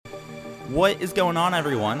What is going on,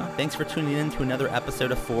 everyone? Thanks for tuning in to another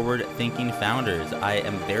episode of Forward Thinking Founders. I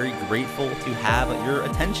am very grateful to have your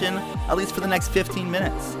attention, at least for the next 15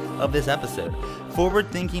 minutes of this episode. Forward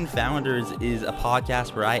Thinking Founders is a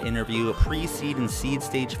podcast where I interview pre-seed and seed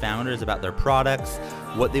stage founders about their products,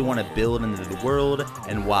 what they want to build into the world,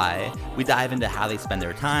 and why. We dive into how they spend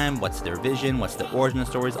their time, what's their vision, what's their origin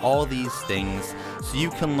stories, all these things, so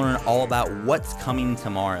you can learn all about what's coming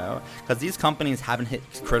tomorrow. Because these companies haven't hit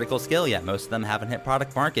critical scale yet. Most of them haven't hit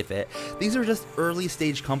product market fit. These are just early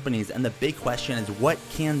stage companies, and the big question is, what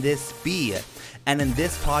can this be? And in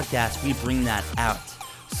this podcast, we bring that out.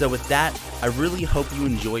 So with that, I really hope you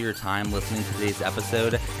enjoy your time listening to today's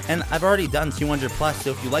episode. And I've already done 200 plus,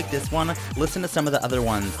 so if you like this one, listen to some of the other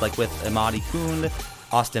ones, like with Imadi Kund,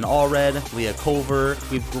 Austin Allred, Leah Culver.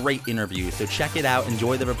 We have great interviews, so check it out,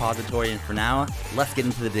 enjoy the repository, and for now, let's get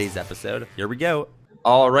into today's episode. Here we go.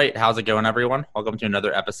 All right, how's it going, everyone? Welcome to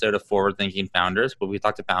another episode of Forward Thinking Founders, where we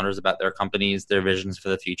talk to founders about their companies, their visions for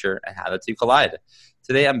the future, and how the two collide.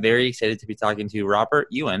 Today, I'm very excited to be talking to Robert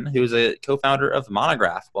Ewan, who's a co-founder of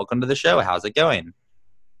Monograph. Welcome to the show. How's it going?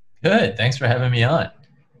 Good. Thanks for having me on.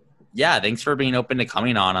 Yeah, thanks for being open to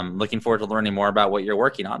coming on. I'm looking forward to learning more about what you're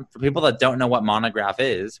working on. For people that don't know what Monograph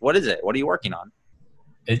is, what is it? What are you working on?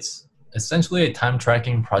 It's essentially a time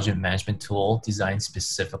tracking project management tool designed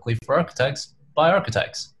specifically for architects by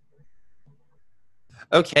architects.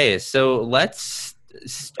 Okay, so let's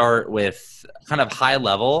start with kind of high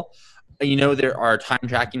level. You know, there are time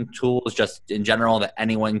tracking tools just in general that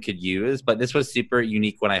anyone could use, but this was super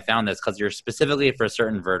unique when I found this because you're specifically for a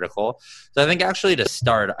certain vertical. So I think actually to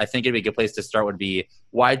start, I think it'd be a good place to start would be,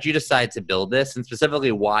 why did you decide to build this, and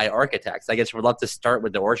specifically why architects? I guess we'd love to start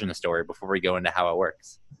with the origin story before we go into how it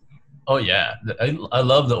works. Oh yeah, I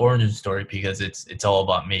love the origin story because it's all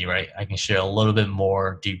about me, right? I can share a little bit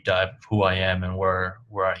more deep dive of who I am and where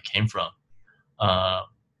I came from.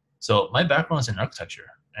 So my background is in architecture.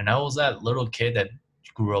 And I was that little kid that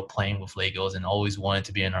grew up playing with Legos and always wanted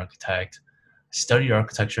to be an architect. Studied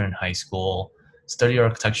architecture in high school, studied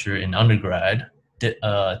architecture in undergrad, did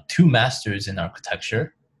 2 masters in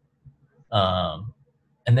architecture,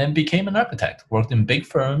 and then became an architect. Worked in big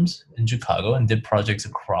firms in Chicago and did projects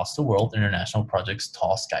across the world, international projects,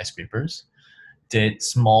 tall skyscrapers. Did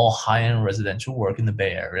small high-end residential work in the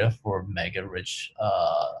Bay Area for mega rich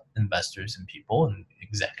investors and people and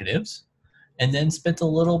executives. And then spent a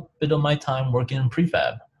little bit of my time working in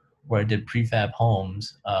prefab, where I did prefab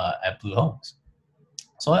homes at Blue Homes.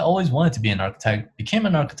 So I always wanted to be an architect, became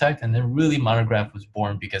an architect, and then really Monograph was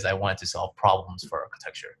born because I wanted to solve problems for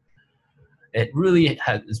architecture. It really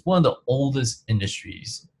it's one of the oldest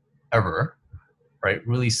industries ever, right?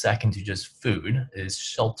 Really second to just food is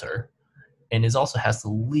shelter. And it also has the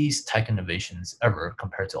least tech innovations ever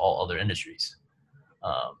compared to all other industries.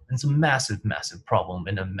 It's a massive, massive problem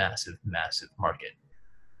in a massive, massive market.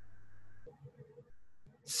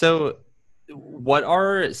 So what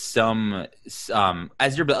are some,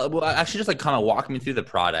 as you're, well, actually just like kind of walk me through the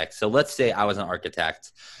product. So let's say I was an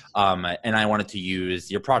architect and I wanted to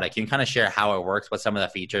use your product. Can you kind of share how it works, what some of the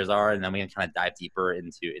features are, and then we can kind of dive deeper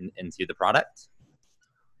into the product?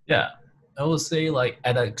 Yeah, I would say like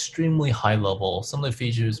at an extremely high level, some of the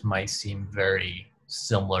features might seem very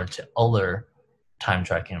similar to other time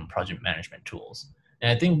tracking and project management tools.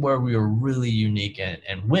 And I think where we are really unique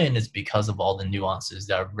and win is because of all the nuances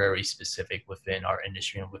that are very specific within our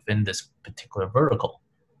industry and within this particular vertical.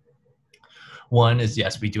 One is,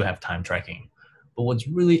 yes, we do have time tracking. But what's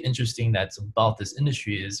really interesting that's about this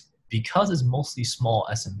industry is because it's mostly small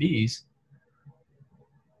SMBs,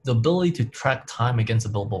 the ability to track time against a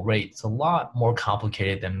billable rate is a lot more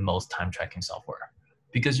complicated than most time tracking software,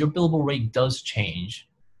 because your billable rate does change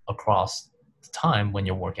across time when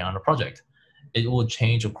you're working on a project. It will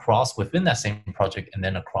change across within that same project and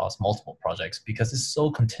then across multiple projects because it's so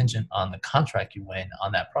contingent on the contract you win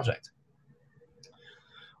on that project.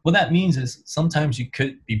 What that means is sometimes you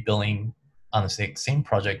could be billing on the same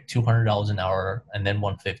project $200 an hour and then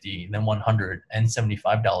 $150 and then $100 and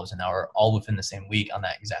 $75 an hour all within the same week on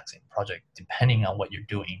that exact same project, depending on what you're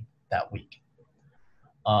doing that week.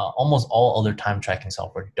 Almost all other time tracking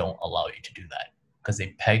software don't allow you to do that, because they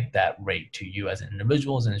peg that rate to you as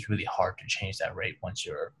individuals, and it's really hard to change that rate once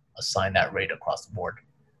you're assigned that rate across the board.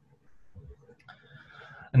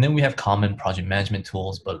 And then we have common project management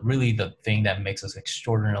tools, but really the thing that makes us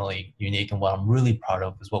extraordinarily unique and what I'm really proud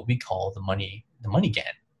of is what we call the money GAN,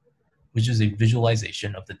 which is a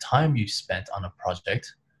visualization of the time you spent on a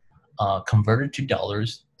project, converted to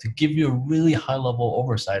dollars to give you a really high level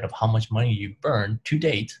oversight of how much money you burned to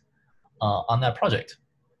date on that project.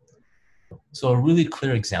 So a really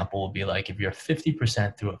clear example would be like if you're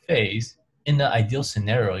 50% through a phase, in the ideal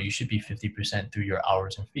scenario, you should be 50% through your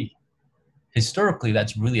hours and fee. Historically,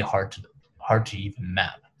 that's really hard to even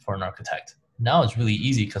map for an architect. Now it's really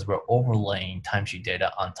easy because we're overlaying timesheet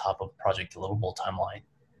data on top of project deliverable timeline.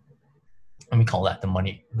 And we call that the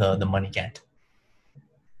money Gantt.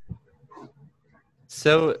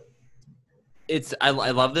 So I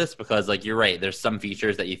love this because like you're right. There's some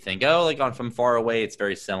features that you think, oh, like on from far away, it's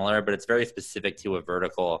very similar, but it's very specific to a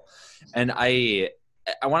vertical. And I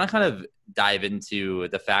want to kind of dive into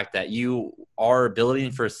the fact that you are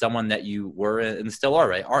building for someone that you were and still are,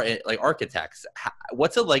 right? Like architects.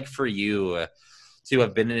 What's it like for you to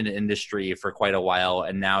have been in an industry for quite a while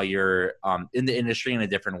and now you're in the industry in a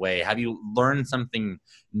different way? Have you learned something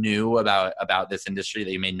new about this industry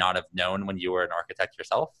that you may not have known when you were an architect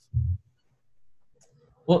yourself?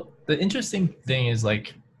 Well, the interesting thing is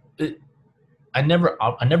like, I never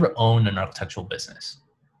owned an architectural business.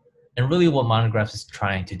 And really what Monographs is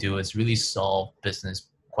trying to do is really solve business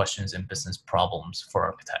questions and business problems for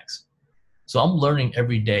architects. So I'm learning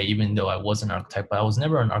every day, even though I was an architect, but I was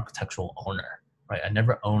never an architectural owner, right? I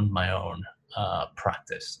never owned my own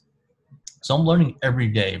practice. So I'm learning every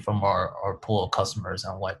day from our pool of customers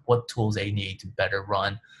on like what tools they need to better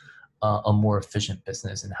run a more efficient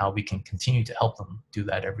business and how we can continue to help them do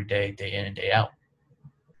that every day, day in and day out.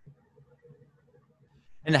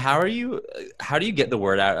 And how do you get the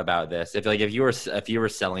word out about this? If you were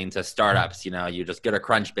selling to startups, you just go to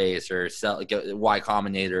Crunchbase or sell like Y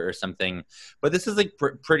Combinator or something, but this is like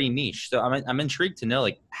pretty niche. So I'm intrigued to know,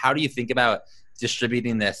 like, how do you think about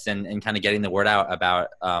distributing this and kind of getting the word out about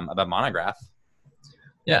Monograph?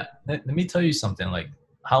 Yeah, let me tell you something, like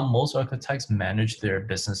how most architects manage their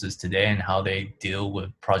businesses today and how they deal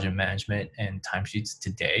with project management and timesheets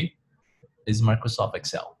today is Microsoft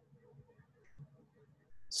Excel.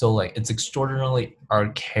 So like it's extraordinarily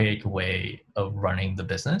archaic way of running the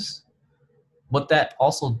business. What that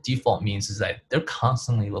also default means is that they're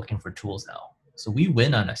constantly looking for tools now. So we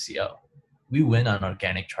win on SEO. We win on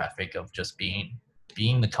organic traffic of just being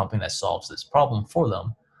the company that solves this problem for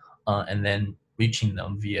them, and then reaching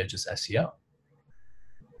them via just SEO.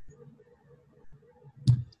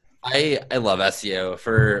 I love SEO.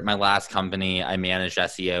 For my last company, I managed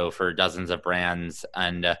SEO for dozens of brands,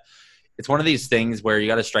 and it's one of these things where you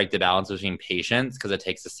got to strike the balance between patience, because it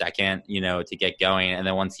takes a second, to get going, and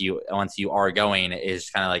then once you are going, it's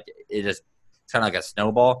kind of like a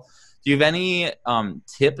snowball. Do you have any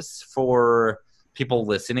tips for people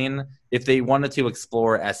listening if they wanted to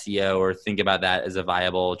explore SEO or think about that as a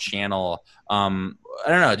viable channel? I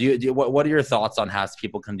don't know. What are your thoughts on how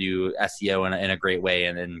people can do SEO in a great way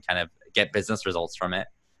and then kind of get business results from it?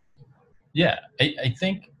 Yeah, I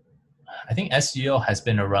think SEO has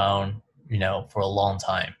been around, for a long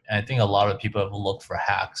time. And I think a lot of people have looked for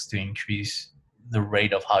hacks to increase the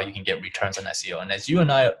rate of how you can get returns on SEO. And as you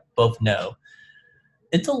and I both know,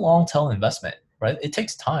 it's a long tail investment, right? It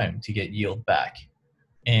takes time to get yield back.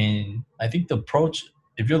 And I think the approach,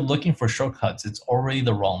 if you're looking for shortcuts, it's already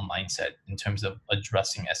the wrong mindset in terms of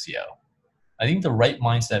addressing SEO. I think the right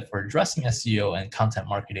mindset for addressing SEO and content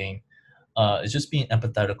marketing is just being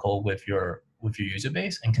empathetical with your user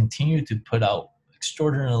base and continue to put out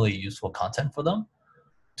extraordinarily useful content for them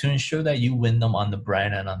to ensure that you win them on the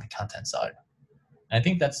brand and on the content side. And I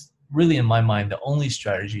think that's really, in my mind, the only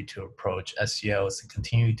strategy to approach SEO is to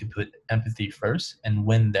continue to put empathy first and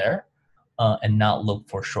win there, and not look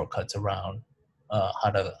for shortcuts around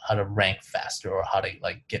how to rank faster or how to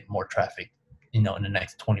like get more traffic, in the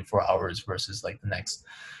next 24 hours versus like the next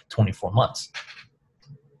 24 months.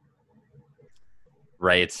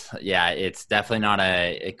 Right. Yeah, it's definitely not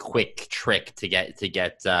a quick trick to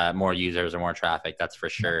get more users or more traffic. That's for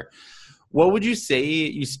sure. What would you say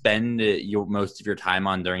you spend most of your time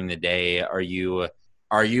on during the day? Are you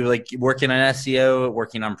like working on SEO,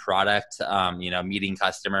 working on product, meeting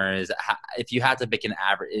customers? If you had to pick an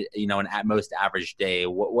average, an at most average day,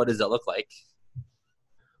 what does it look like?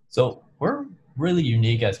 So we're really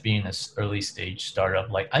unique as being an early stage startup.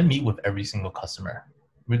 Like I meet with every single customer,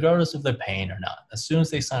 regardless if they're paying or not. As soon as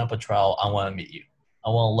they sign up a trial, I want to meet you. I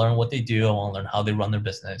want to learn what they do. I want to learn how they run their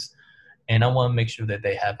business. And I want to make sure that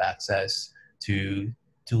they have access to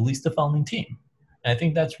at least the founding team. And I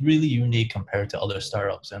think that's really unique compared to other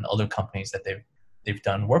startups and other companies that they've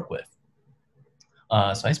done work with.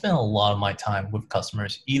 So I spend a lot of my time with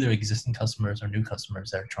customers, either existing customers or new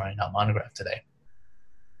customers that are trying out Monograph today.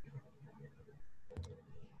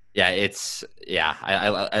 Yeah, it's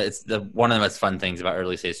one of the most fun things about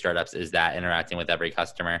early stage startups is that interacting with every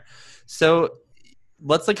customer. So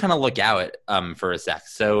let's like kind of look out for a sec.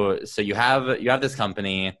 So you have this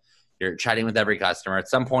company, you're chatting with every customer. At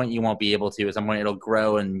some point you won't be able to. At some point it'll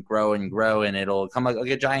grow and grow and grow, and it'll come like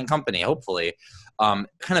a giant company, hopefully. Kind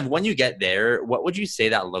of when you get there, what would you say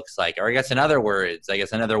that looks like? Or I guess in other words,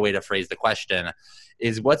 another way to phrase the question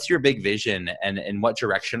is, what's your big vision, and in what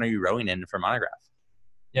direction are you rowing in for Monograph?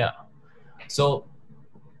 Yeah. So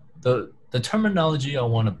the terminology I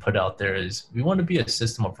want to put out there is we want to be a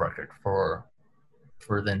system of record for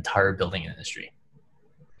the entire building industry.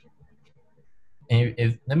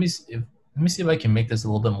 And let me see if I can make this a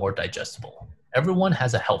little bit more digestible. Everyone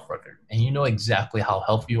has a health record, and you know exactly how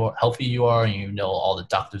healthy you are, and you know all the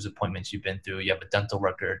doctor's appointments you've been through. You have a dental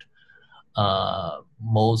record.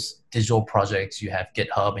 Most digital projects, you have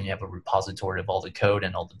GitHub, and you have a repository of all the code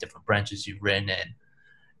and all the different branches you've written in.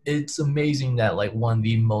 It's amazing that like one of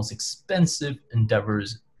the most expensive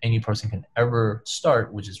endeavors any person can ever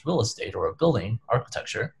start, which is real estate or a building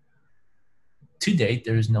architecture, to date,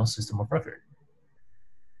 there is no system of record.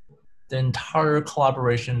 The entire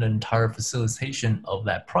collaboration, the entire facilitation of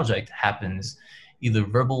that project happens either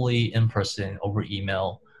verbally, in person, over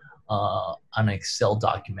email, on an Excel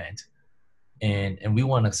document. And we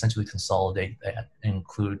want to essentially consolidate that and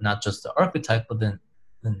include not just the architect, but then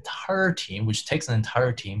the entire team, which takes an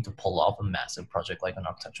entire team to pull off a massive project like an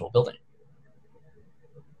architectural building.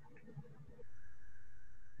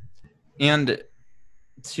 And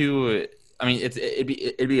it'd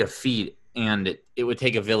be a feat, and it would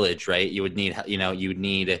take a village, right? You would need,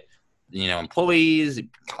 employees,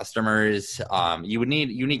 customers. You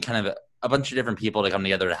need kind of a bunch of different people to come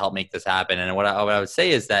together to help make this happen. And what I would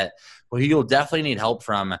say is that what you'll definitely need help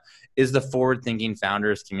from is the forward-thinking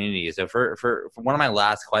founders community. So for one of my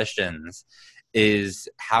last questions is,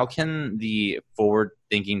 how can the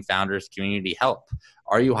forward-thinking founders community help?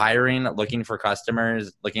 Are you hiring, looking for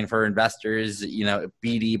customers, looking for investors,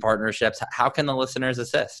 BD partnerships? How can the listeners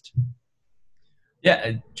assist?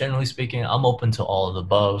 Yeah, generally speaking, I'm open to all of the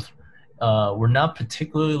above. We're not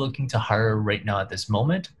particularly looking to hire right now at this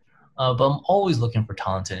moment, but I'm always looking for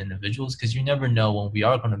talented individuals, because you never know when we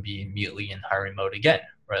are going to be immediately in hiring mode again,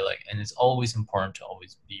 right? And it's always important to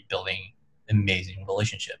always be building amazing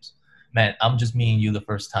relationships. Man, I'm just meeting you the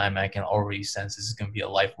first time. I can already sense this is going to be a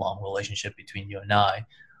lifelong relationship between you and I.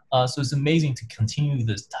 So it's amazing to continue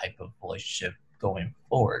this type of relationship going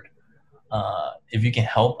forward. If you can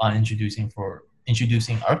help on introducing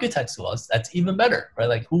architects to us, that's even better,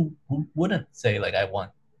 right? Who wouldn't say I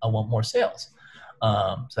want more sales?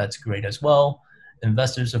 So that's great as well.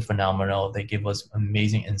 Investors are phenomenal. They give us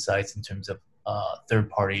amazing insights in terms of third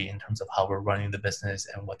party, in terms of how we're running the business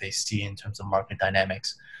and what they see in terms of market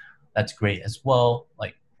dynamics. That's great as well.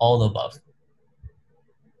 All the above.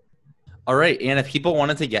 All right. And if people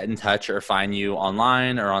wanted to get in touch or find you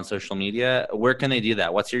online or on social media, where can they do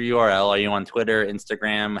that? What's your URL? Are you on Twitter,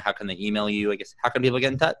 Instagram? How can they email you? I guess, how can people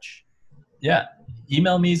get in touch? Yeah.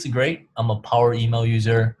 Email me is great. I'm a power email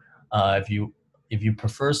user. If you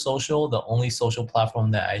prefer social, the only social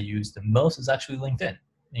platform that I use the most is actually LinkedIn.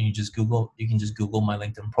 And you can just Google my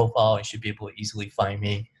LinkedIn profile. You should be able to easily find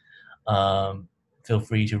me. Feel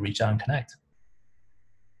free to reach out and connect.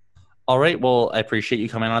 All right. Well, I appreciate you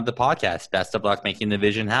coming on the podcast. Best of luck making the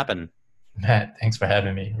vision happen. Matt, thanks for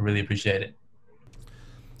having me. I really appreciate it.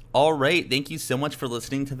 All right. Thank you so much for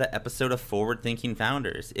listening to the episode of Forward Thinking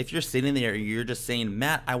Founders. If you're sitting there and you're just saying,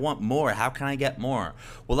 Matt, I want more. How can I get more?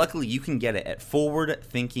 Well, luckily you can get it at Forward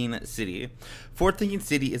Thinking City. Forward Thinking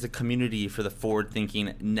City is a community for the Forward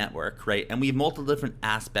Thinking Network, right? And we have multiple different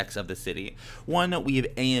aspects of the city. One, we have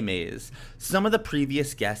AMAs. Some of the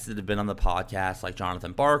previous guests that have been on the podcast, like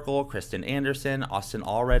Jonathan Barkle, Kristen Anderson, Austin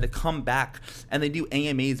Allred, come back and they do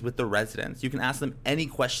AMAs with the residents. You can ask them any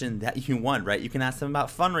question that you want, right? You can ask them about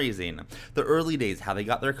fundraising, the early days, how they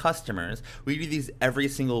got their customers. We do these every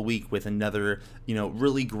single week with another,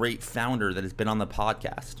 really great founder that has been on the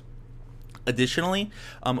podcast. Additionally,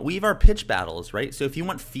 we have our pitch battles, right? So if you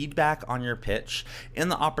want feedback on your pitch and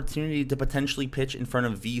the opportunity to potentially pitch in front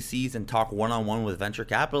of VCs and talk one-on-one with venture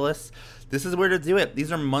capitalists, this is where to do it.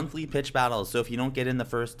 These are monthly pitch battles. So if you don't get in the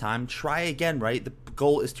first time, try again, right? The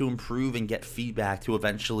goal is to improve and get feedback to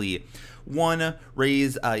eventually, 1,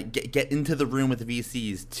 raise, get into the room with the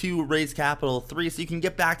VCs, 2, raise capital, 3, so you can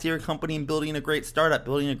get back to your company and building a great startup,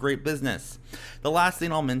 building a great business. The last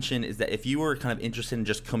thing I'll mention is that if you are kind of interested in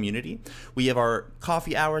just community, we have our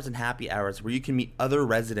coffee hours and happy hours where you can meet other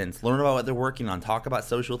residents, learn about what they're working on, talk about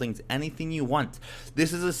social things, anything you want.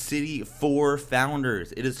 This is a city for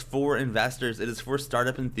founders. It is for investors. It is for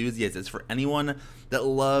startup enthusiasts. It's for anyone that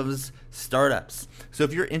loves startups. So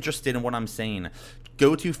if you're interested in what I'm saying,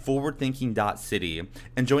 go to forwardthinking.city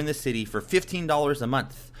and join the city for $15 a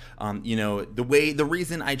month. The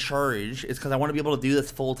reason I charge is because I want to be able to do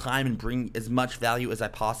this full time and bring as much value as I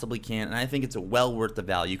possibly can. And I think it's well worth the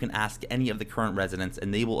value. You can ask any of the current residents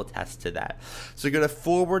and they will attest to that. So go to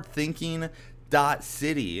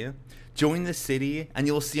forwardthinking.city, join the city, and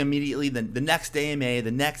you'll see immediately the next AMA,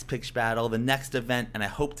 the next pitch battle, the next event, and I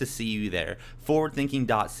hope to see you there.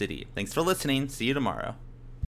 Forwardthinking.city. Thanks for listening. See you tomorrow.